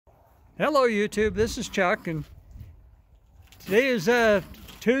Hello YouTube, this is Chuck, and today is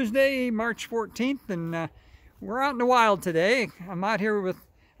Tuesday, March 14th, and we're out in the wild today. I'm out here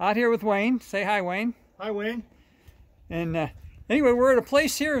with Wayne. Say hi, Wayne. Hi, Wayne. And anyway, we're at a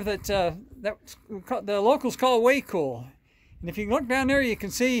place here that the locals call Waycool. And if you look down there, you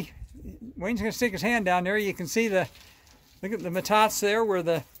can see, Wayne's going to stick his hand down there, you can see look at the matats there where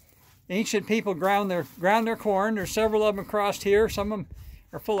the ancient people ground their corn. There's several of them across here. Some of them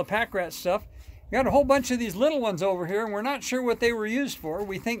are full of pack rat stuff. We got a whole bunch of these little ones over here, and we're not sure what they were used for.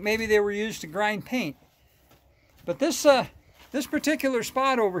 We think maybe they were used to grind paint. But this particular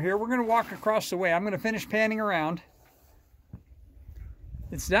spot over here, we're going to walk across the way. I'm going to finish panning around.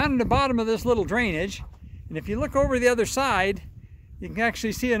 It's down in the bottom of this little drainage, and if you look over the other side, you can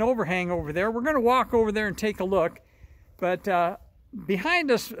actually see an overhang over there. We're going to walk over there and take a look. But behind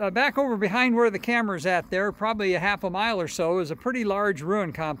us, back over behind where the camera's at there, probably a half a mile or so, is a pretty large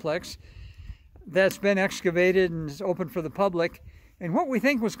ruin complex that's been excavated and is open for the public. And what we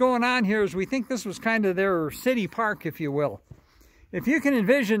think was going on here is we think this was kind of their city park, if you will. If you can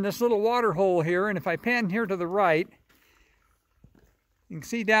envision this little water hole here, and if I pan here to the right, you can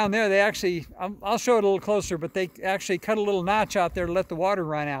see down there, they actually, I'll show it a little closer, but they actually cut a little notch out there to let the water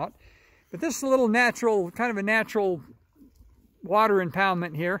run out. But this is a little natural, kind of a natural water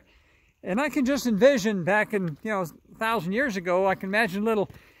impoundment here. And I can just envision back in, 1,000 years ago, I can imagine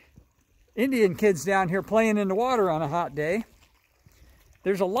little Indian kids down here playing in the water on a hot day.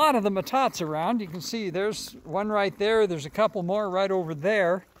 There's a lot of the matats around. You can see there's one right there. There's a couple more right over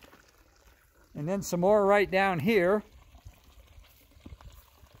there. And then some more right down here.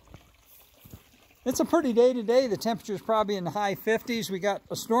 It's a pretty day today. The temperature is probably in the high 50s. We got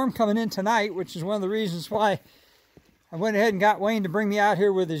a storm coming in tonight, which is one of the reasons why I went ahead and got Wayne to bring me out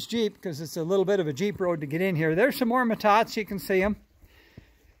here with his Jeep, because it's a little bit of a Jeep road to get in here. There's some more matats. You can see them.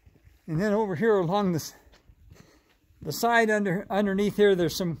 And then over here along the side underneath here,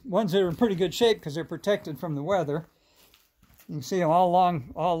 there's some ones that are in pretty good shape because they're protected from the weather. You can see them all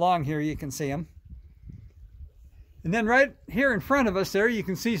along here. You can see them. And then right here in front of us there, you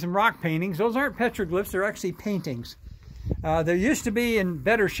can see some rock paintings. Those aren't petroglyphs. They're actually paintings. They used to be in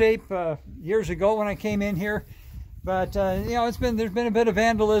better shape years ago when I came in here. But, there's been a bit of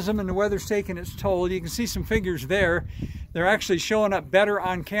vandalism, and the weather's taken its toll. You can see some figures there. They're actually showing up better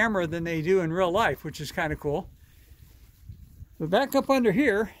on camera than they do in real life, which is kind of cool. But back up under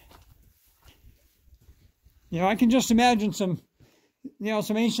here, I can just imagine some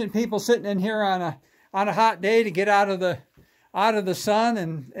ancient people sitting in here on a hot day to get out of the sun,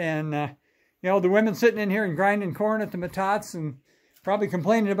 and the women sitting in here and grinding corn at the matats and probably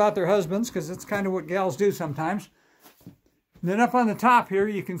complaining about their husbands, because that's kind of what gals do sometimes. And then up on the top here,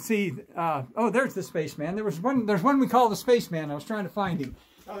 you can see, oh, there's the spaceman. There's one we call the spaceman. I was trying to find him.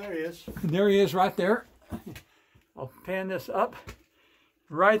 Oh, there he is. And there he is right there. I'll pan this up.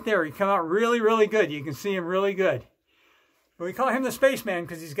 Right there. He come out really, really good. You can see him really good. But we call him the spaceman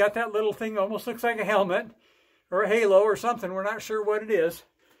because he's got that little thing, almost looks like a helmet or a halo or something. We're not sure what it is.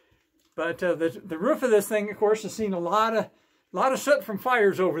 But the roof of this thing, of course, has seen a lot of soot from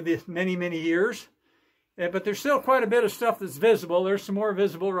fires over the many, many years. But there's still quite a bit of stuff that's visible. There's some more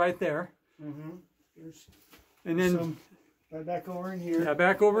visible right there. Mm-hmm. And then some, right back over in here. Yeah,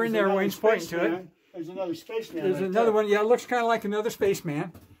 back over in there. Wayne's pointing to it. There's another spaceman. There's another one. Yeah, it looks kind of like another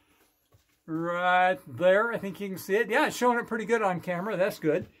spaceman. Right there. I think you can see it. Yeah, it's showing it pretty good on camera. That's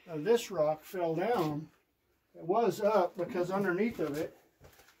good. Now this rock fell down. It was up because underneath of it,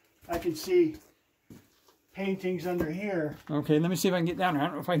 I can see paintings under here. Okay, let me see if I can get down there. I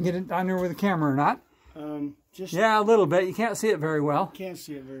don't know if I can get it down there with the camera or not. Just yeah, a little bit. You can't see it very well. Can't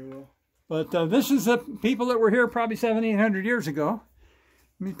see it very well. But this is the people that were here probably 700, 800 years ago.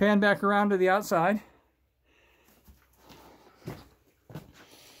 Let me pan back around to the outside. A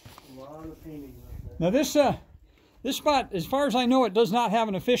lot of paintings up Now there. this spot, as far as I know, it does not have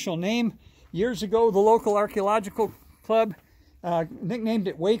an official name. Years ago, the local archaeological club nicknamed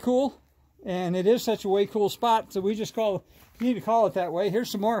it Waycool, and it is such a Waycool spot, so we just need to call it that way.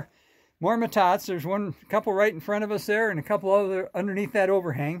 Here's some more matats. There's a couple right in front of us there, and a couple other underneath that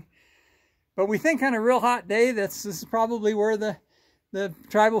overhang. But we think on a real hot day, this is probably where the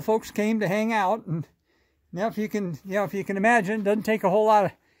tribal folks came to hang out. And now, if you can imagine, it doesn't take a whole lot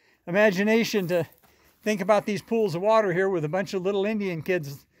of imagination to think about these pools of water here with a bunch of little Indian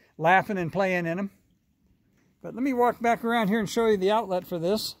kids laughing and playing in them. But let me walk back around here and show you the outlet for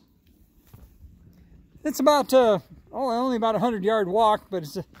this. It's about only about a 100-yard walk, but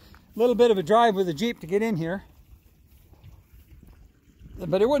it's a little bit of a drive with a Jeep to get in here.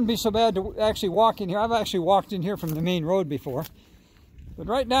 But it wouldn't be so bad to actually walk in here. I've actually walked in here from the main road before. But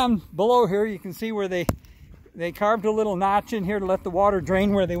right down below here, you can see where they carved a little notch in here to let the water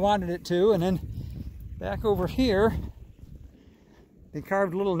drain where they wanted it to. And then back over here, they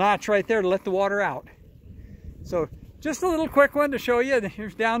carved a little notch right there to let the water out. So just a little quick one to show you.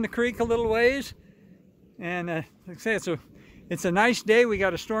 Here's down the creek a little ways. And like I say, it's a nice day. We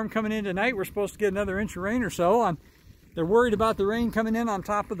got a storm coming in tonight. We're supposed to get another inch of rain or so. They're worried about the rain coming in on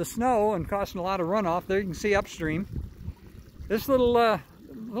top of the snow and causing a lot of runoff. There you can see upstream. This little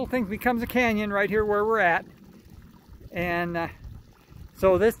thing becomes a canyon right here where we're at. And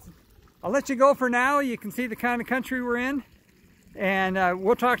so I'll let you go for now. You can see the kind of country we're in. And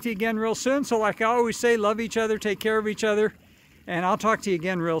we'll talk to you again real soon. So like I always say, love each other, take care of each other. And I'll talk to you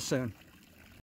again real soon.